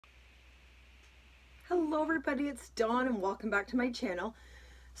Hello everybody, it's Dawn and welcome back to my channel.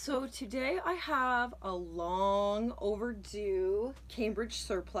 So today I have a long overdue Cambridge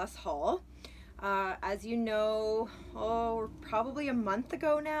surplus haul. As you know, probably a month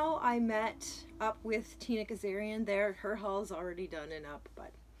ago now, I met up with Tina Kazarian there. Her haul's already done and up,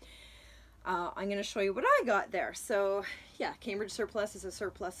 but I'm going to show you what I got there. So yeah, Cambridge Surplus is a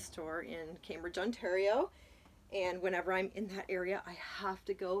surplus store in Cambridge, Ontario. And whenever I'm in that area, I have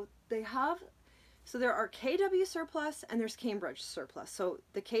to go. So there are KW Surplus and there's Cambridge Surplus. So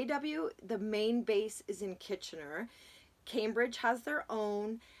the KW, the main base is in Kitchener. Cambridge has their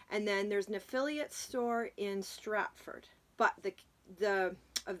own, and then there's an affiliate store in Stratford. But the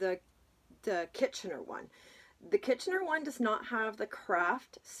Kitchener one. The Kitchener one does not have the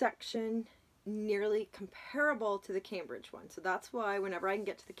craft section nearly comparable to the Cambridge one. So that's why whenever I can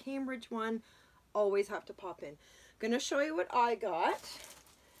get to the Cambridge one, always have to pop in. I'm gonna show you what I got,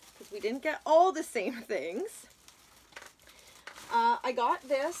 because we didn't get all the same things. I got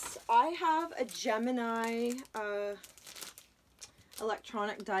this. I have a Gemini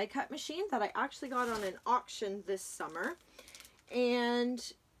electronic die cut machine that I actually got on an auction this summer,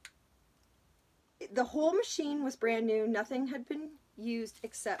 and the whole machine was brand new. Nothing had been used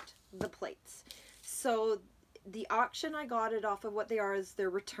except the plates. So the auction I got it off of, what they are is their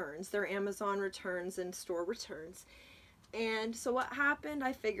returns, their Amazon returns and store returns. And so what happened,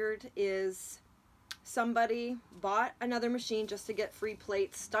 I figured, is somebody bought another machine just to get free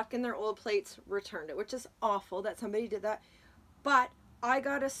plates, stuck in their old plates, returned it, which is awful that somebody did that. But I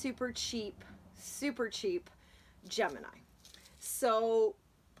got a super cheap Gemini. So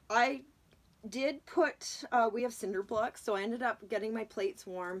I did put, we have cinder blocks, so I ended up getting my plates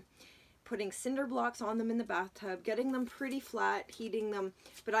warm, putting cinder blocks on them in the bathtub, getting them pretty flat, heating them.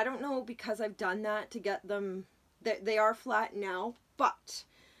 But I don't know, because I've done that to get them, they are flat now, but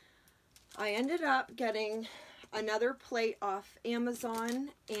I ended up getting another plate off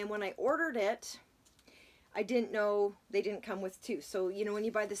Amazon, and when I ordered it, I didn't know they didn't come with two. So, you know, when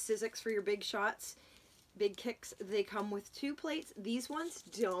you buy the Sizzix for your big shots, big kicks, they come with two plates. These ones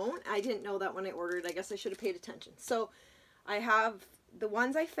don't. I didn't know that when I ordered. I guess I should have paid attention. So I have the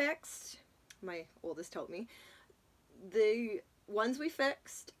ones I fixed. My oldest told me. The ones we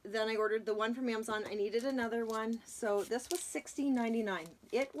fixed. Then I ordered the one from Amazon. I needed another one. So this was $16.99.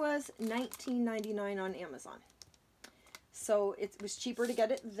 It was $19.99 on Amazon. So it was cheaper to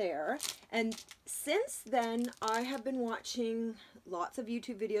get it there. And since then, I have been watching lots of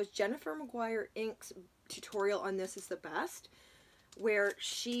YouTube videos. Jennifer McGuire Inc.'s tutorial on this is the best, where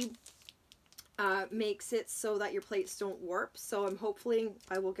she makes it so that your plates don't warp. So I'm hopefully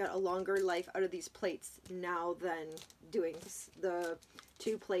I will get a longer life out of these plates now than doing the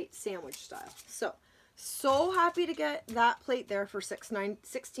two-plate sandwich style. So happy to get that plate there for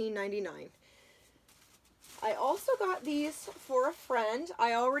 $16.99. I also got these for a friend.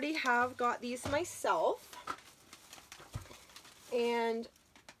 I already have got these myself, and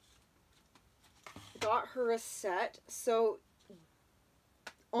got her a set. So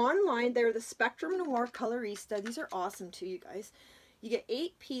online, they're the Spectrum Noir Colorista. These are awesome too, you guys. You get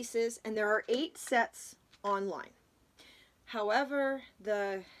 8 pieces, and there are 8 sets online. However,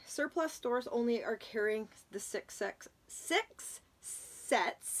 the surplus stores only are carrying the 6 sets.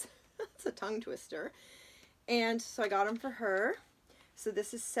 That's a tongue twister. And so I got them for her. So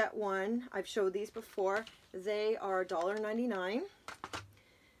this is set 1. I've showed these before. They are $1.99.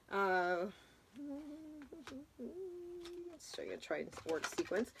 Let's show you a try and work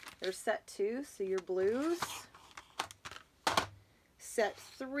sequence. There's set 2, so your blues. Set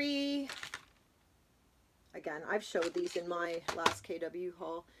 3. Again, I've showed these in my last KW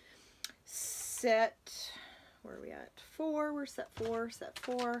haul. Set, where are we at? 4. We're set 4. Set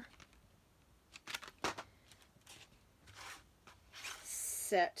 4.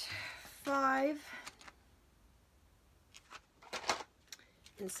 Set 5.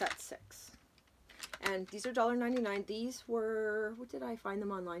 And set 6. And these are $1.99. These were, what did I find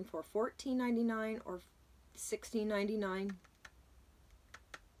them online for? $14.99 or $16.99.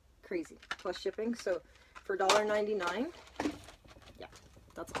 Crazy. Plus shipping. So for $1.99, yeah,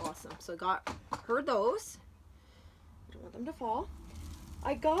 that's awesome. So I got her those. I don't want them to fall.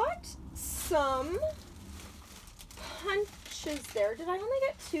 I got some punches there. Did I only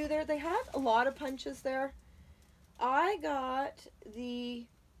get 2 there? They had a lot of punches there. I got the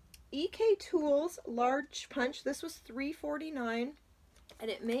EK Tools large punch. This was $3.49,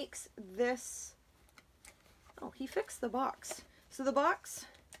 and it makes this. Oh, he fixed the box. So the box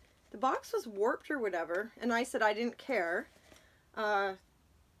was warped or whatever, and I said I didn't care. And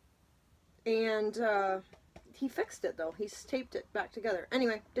he fixed it though. He's taped it back together.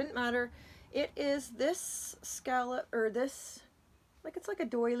 Anyway, didn't matter. It is this scallop, or this, like it's like a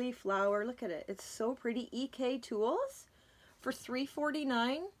doily flower. Look at it. It's so pretty. EK Tools for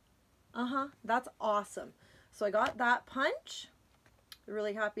 $3.49. That's awesome. So I got that punch.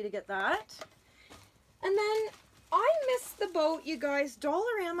 Really happy to get that. And then I missed the boat, you guys.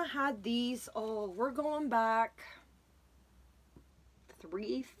 Dollarama had these. Oh, we're going back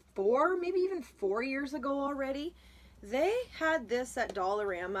 3, 4, maybe even 4 years ago already. They had this at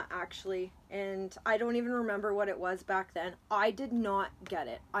Dollarama actually, and I don't even remember what it was back then. I did not get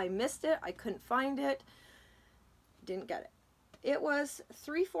it. I missed it. I couldn't find it. Didn't get it. It was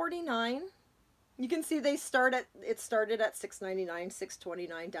 $3.49. You can see it started at $6.99,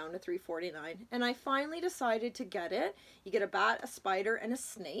 $6.29 down to $3.49. And I finally decided to get it. You get a bat, a spider, and a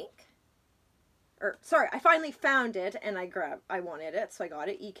snake. Or sorry, I finally found it and I wanted it, so I got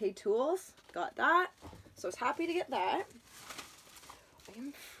it. EK Tools, got that. So I was happy to get that. I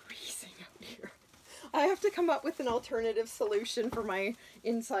am freezing out here. I have to come up with an alternative solution for my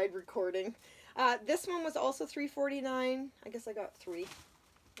inside recording. This one was also $3.49. I guess I got 3.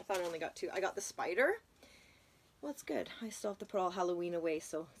 I thought I only got 2. I got the spider. Well, it's good. I still have to put all Halloween away,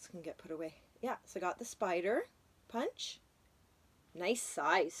 so it's going to get put away. Yeah, so I got the spider punch. Nice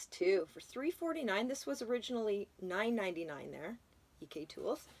size, too. For $3.49. This was originally $9.99 there. EK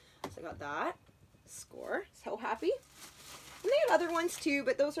Tools. So I got that. Score. So happy. And they had other ones, too,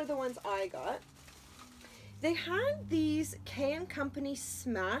 but those are the ones I got. They had these K & Company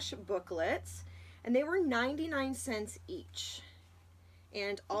Smash booklets, and they were 99 cents each.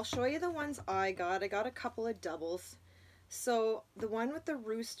 And I'll show you the ones I got. I got a couple of doubles. So the one with the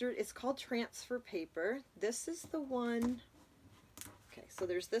rooster is called Transfer Paper. This is the one. Okay, so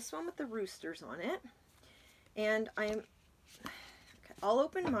there's this one with the roosters on it. And I'll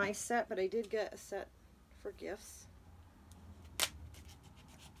open my set, but I did get a set for gifts. I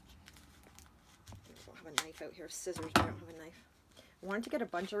don't have a knife out here. Scissors, but I don't have a knife. I wanted to get a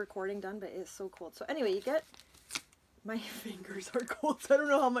bunch of recording done, but it's so cold. So anyway, you get... My fingers are cold, so I don't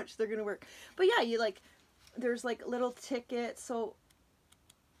know how much they're going to work. But yeah, there's like little tickets, so,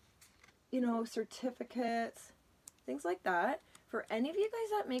 you know, certificates, things like that. For any of you guys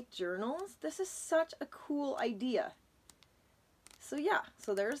that make journals, this is such a cool idea. So yeah,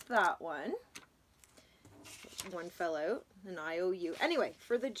 so there's that one. One fell out, an IOU. Anyway,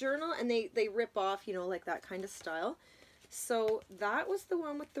 for the journal, and they rip off, you know, like that kind of style. So that was the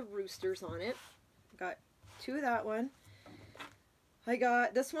one with the roosters on it. Got 2 of that one. I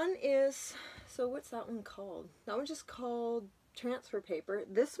got, this one is, so what's that one called? That one's just called Transfer Paper.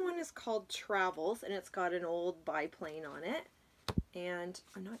 This one is called Travels, and it's got an old biplane on it. And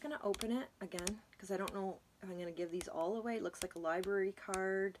I'm not going to open it again, because I don't know if I'm going to give these all away. It looks like a library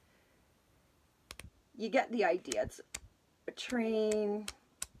card. You get the idea. It's a train.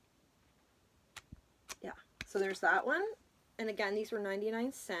 Yeah, so there's that one. And again, these were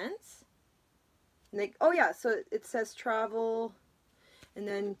 99 cents. Oh yeah, so it says travel, and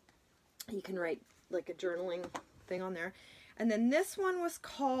then you can write like a journaling thing on there. And then this one was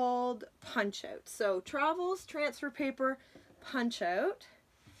called Punch Out. So Travels, Transfer Paper, Punch Out.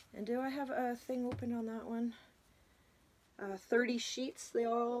 And do I have a thing open on that one? 30 sheets, they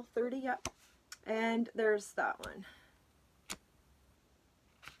all 30, yep. And there's that one.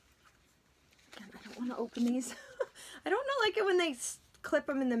 Again, I don't want to open these. I don't know, like it when they clip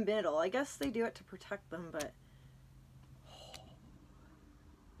them in the middle. I guess they do it to protect them, but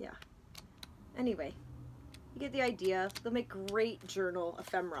yeah. Anyway, you get the idea. They'll make great journal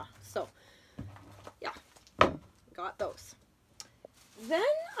ephemera. So yeah, got those. Then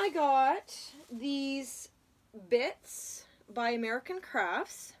I got these bits by American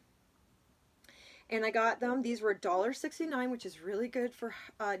Crafts, and I got them. These were $1.69, which is really good for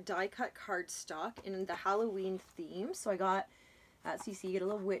die cut cardstock in the Halloween theme. So I got so you get a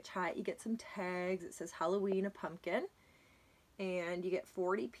little witch hat, you get some tags, it says Halloween, a pumpkin, and you get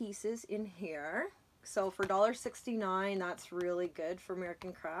 40 pieces in here. So for $1.69, that's really good for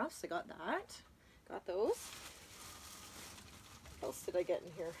American Crafts. I got that. Got those. What else did I get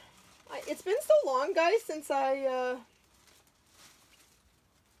in here? It's been so long, guys, since I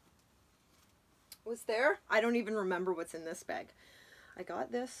was there. I don't even remember what's in this bag. I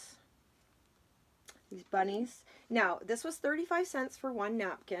got this. These bunnies. Now, this was 35 cents for one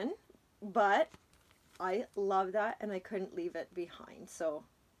napkin, but I love that and I couldn't leave it behind. So,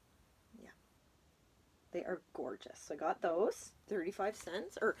 yeah. They are gorgeous. So I got those, 35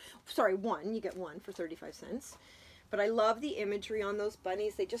 cents. Or, sorry, one. You get one for 35 cents. But I love the imagery on those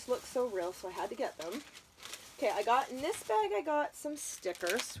bunnies. They just look so real, so I had to get them. Okay, I got, in this bag, I got some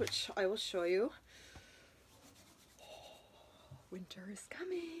stickers, which I will show you. Winter is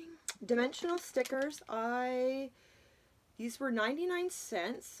coming. Dimensional stickers, these were 99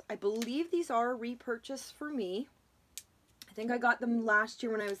 cents. I believe these are a repurchase for me. I think I got them last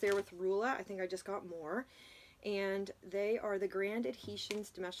year when I was there with Rula. I think I just got more. And they are the Grand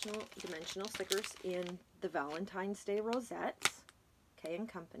Adhesions dimensional stickers in the Valentine's Day rosettes. K &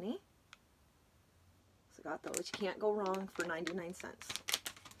 Company. So got those. You can't go wrong for 99 cents.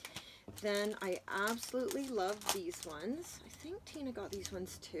 Then I absolutely love these ones. I think Tina got these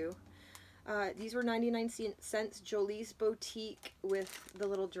ones too. These were 99 cents. Jolie's Boutique with the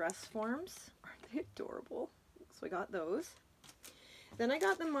little dress forms. Aren't they adorable? So I got those. Then I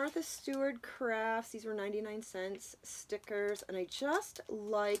got the Martha Stewart Crafts. These were 99 cents stickers, and I just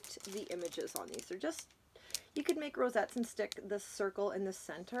liked the images on these. They're just, you could make rosettes and stick the circle in the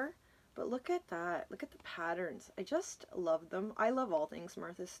center, but look at that. Look at the patterns. I just love them. I love all things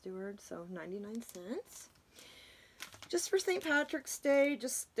Martha Stewart, so 99 cents. Just for St. Patrick's Day,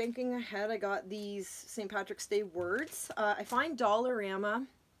 just thinking ahead, I got these St. Patrick's Day words. I find Dollarama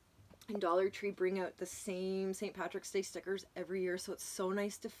and Dollar Tree bring out the same St. Patrick's Day stickers every year, so it's so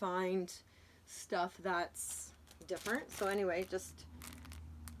nice to find stuff that's different. So anyway, just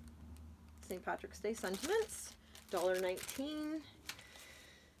St. Patrick's Day sentiments, $1.19.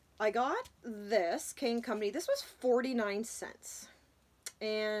 I got this K & Company. This was 49 cents.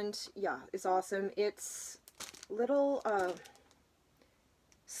 And yeah, it's awesome. It's little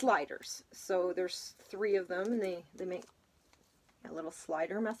sliders. So there's 3 of them, and they make little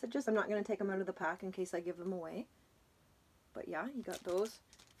slider messages. I'm not going to take them out of the pack in case I give them away. But yeah, you got those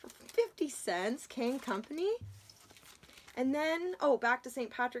for 50 cents, K & Company. And then, oh, back to St.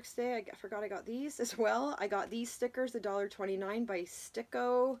 Patrick's Day. I forgot I got these as well. I got these stickers, $1.29 by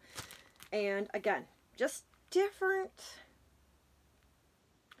Sticko. And again, just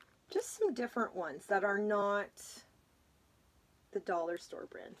some different ones that are not the dollar store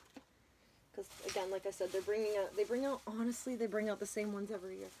brand. Because again, like I said, they bring out the same ones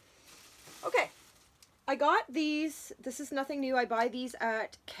every year. Okay, I got these. This is nothing new. I buy these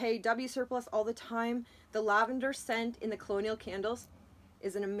at KW Surplus all the time. The lavender scent in the Colonial Candles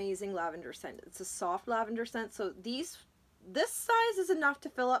is an amazing lavender scent. It's a soft lavender scent. So this size is enough to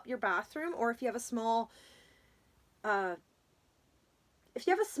fill up your bathroom, or if you have a small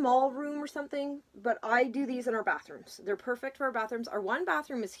room or something, but I do these in our bathrooms. They're perfect for our bathrooms. Our one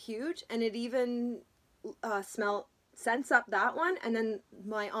bathroom is huge, and it even scents up that one, and then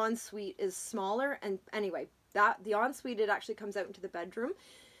my ensuite is smaller, and anyway, the ensuite, it actually comes out into the bedroom.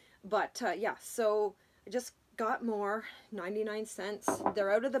 But yeah, so I just got more, 99 cents.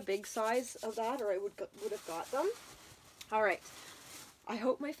 They're out of the big size of that, or I would have got them. All right, I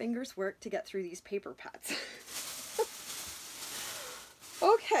hope my fingers work to get through these paper pads.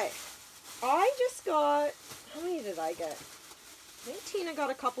 Okay, I just got, how many did I get? I think Tina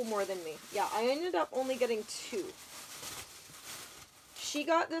got a couple more than me. Yeah, I ended up only getting 2. She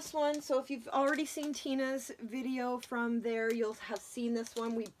got this one, so if you've already seen Tina's video from there, you'll have seen this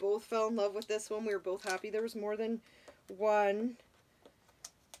one. We both fell in love with this one. We were both happy there was more than one.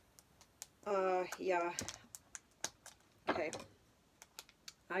 Yeah. Okay.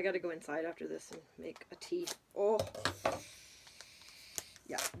 I gotta go inside after this and make a tea. Oh.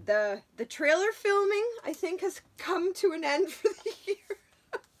 Yeah, the trailer filming, I think, has come to an end for the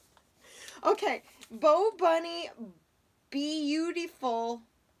year. Okay, Bo Bunny Beautiful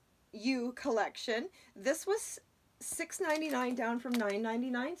You collection. This was $6.99 down from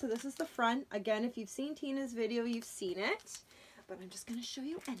 $9.99, so this is the front. Again, if you've seen Tina's video, you've seen it, but I'm just going to show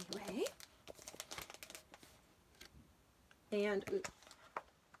you anyway. And,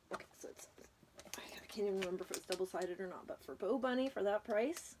 okay, so it's, I can't even remember if it was double-sided or not, but for Bo Bunny, for that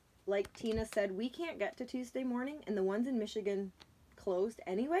price, like Tina said, we can't get to Tuesday morning, and the ones in Michigan closed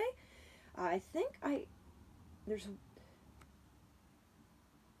anyway. I think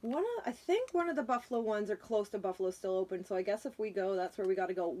one of the Buffalo ones are close to Buffalo still open, so I guess if we go, that's where we got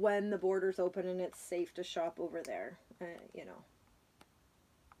to go when the borders open and it's safe to shop over there, you know.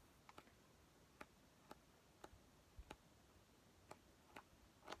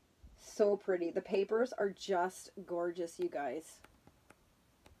 So pretty. The papers are just gorgeous, you guys.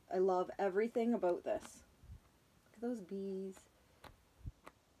 I love everything about this. Look at those bees.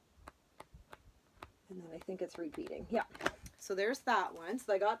 And then I think it's repeating. Yeah. So there's that one.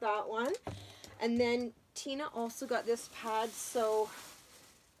 So I got that one. And then Tina also got this pad. So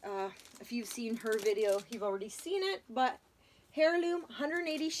if you've seen her video, you've already seen it. But Heirloom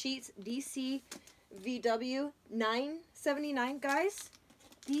 180 sheets DC VW $9.79, guys.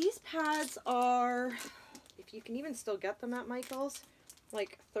 These pads are, if you can even still get them at Michael's,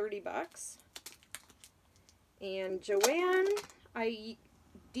 like 30 bucks. And Joanne, I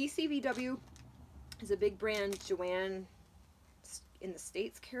DCVW is a big brand Joanne in the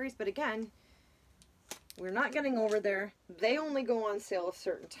States carries, but again, we're not getting over there. They only go on sale a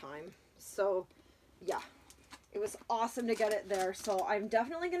certain time. So yeah, it was awesome to get it there. So I'm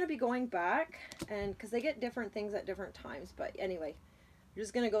definitely going to be going back, and because they get different things at different times. But anyway, I'm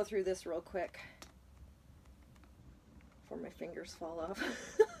just going to go through this real quick before my fingers fall off.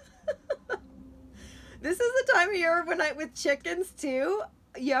 This is the time of year when with chickens too,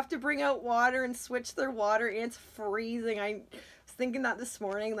 you have to bring out water and switch their water, and it's freezing. I was thinking that this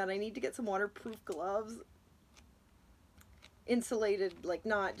morning, that I need to get some waterproof gloves. Insulated, like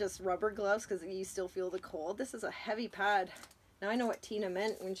not just rubber gloves, because you still feel the cold. This is a heavy pad. Now I know what Tina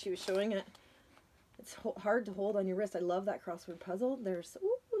meant when she was showing it. It's hard to hold on your wrist. I love that crossword puzzle. There's,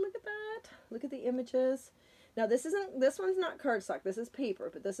 ooh, look at that. Look at the images. Now this one's not cardstock. This is paper,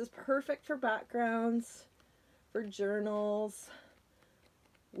 but this is perfect for backgrounds, for journals.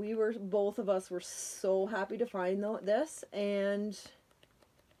 Both of us were so happy to find this, and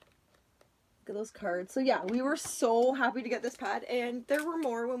look at those cards. So yeah, we were so happy to get this pad, and there were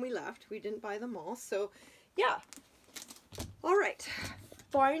more when we left. We didn't buy them all, so yeah. All right,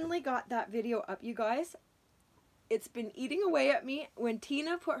 finally got that video up, you guys. It's been eating away at me. When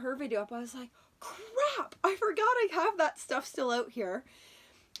Tina put her video up, I was like, crap, I forgot I have that stuff still out here.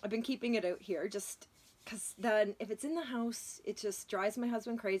 I've been keeping it out here just because then if it's in the house, it just drives my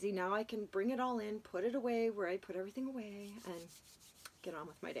husband crazy. Now I can bring it all in, put it away where I put everything away, and get on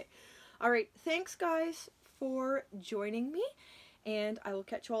with my day. All right, thanks guys for joining me, and I will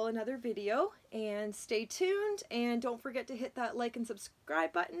catch you all in another video, and stay tuned, and don't forget to hit that like and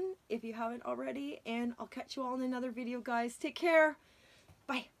subscribe button if you haven't already, and I'll catch you all in another video, guys. Take care.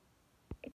 Bye.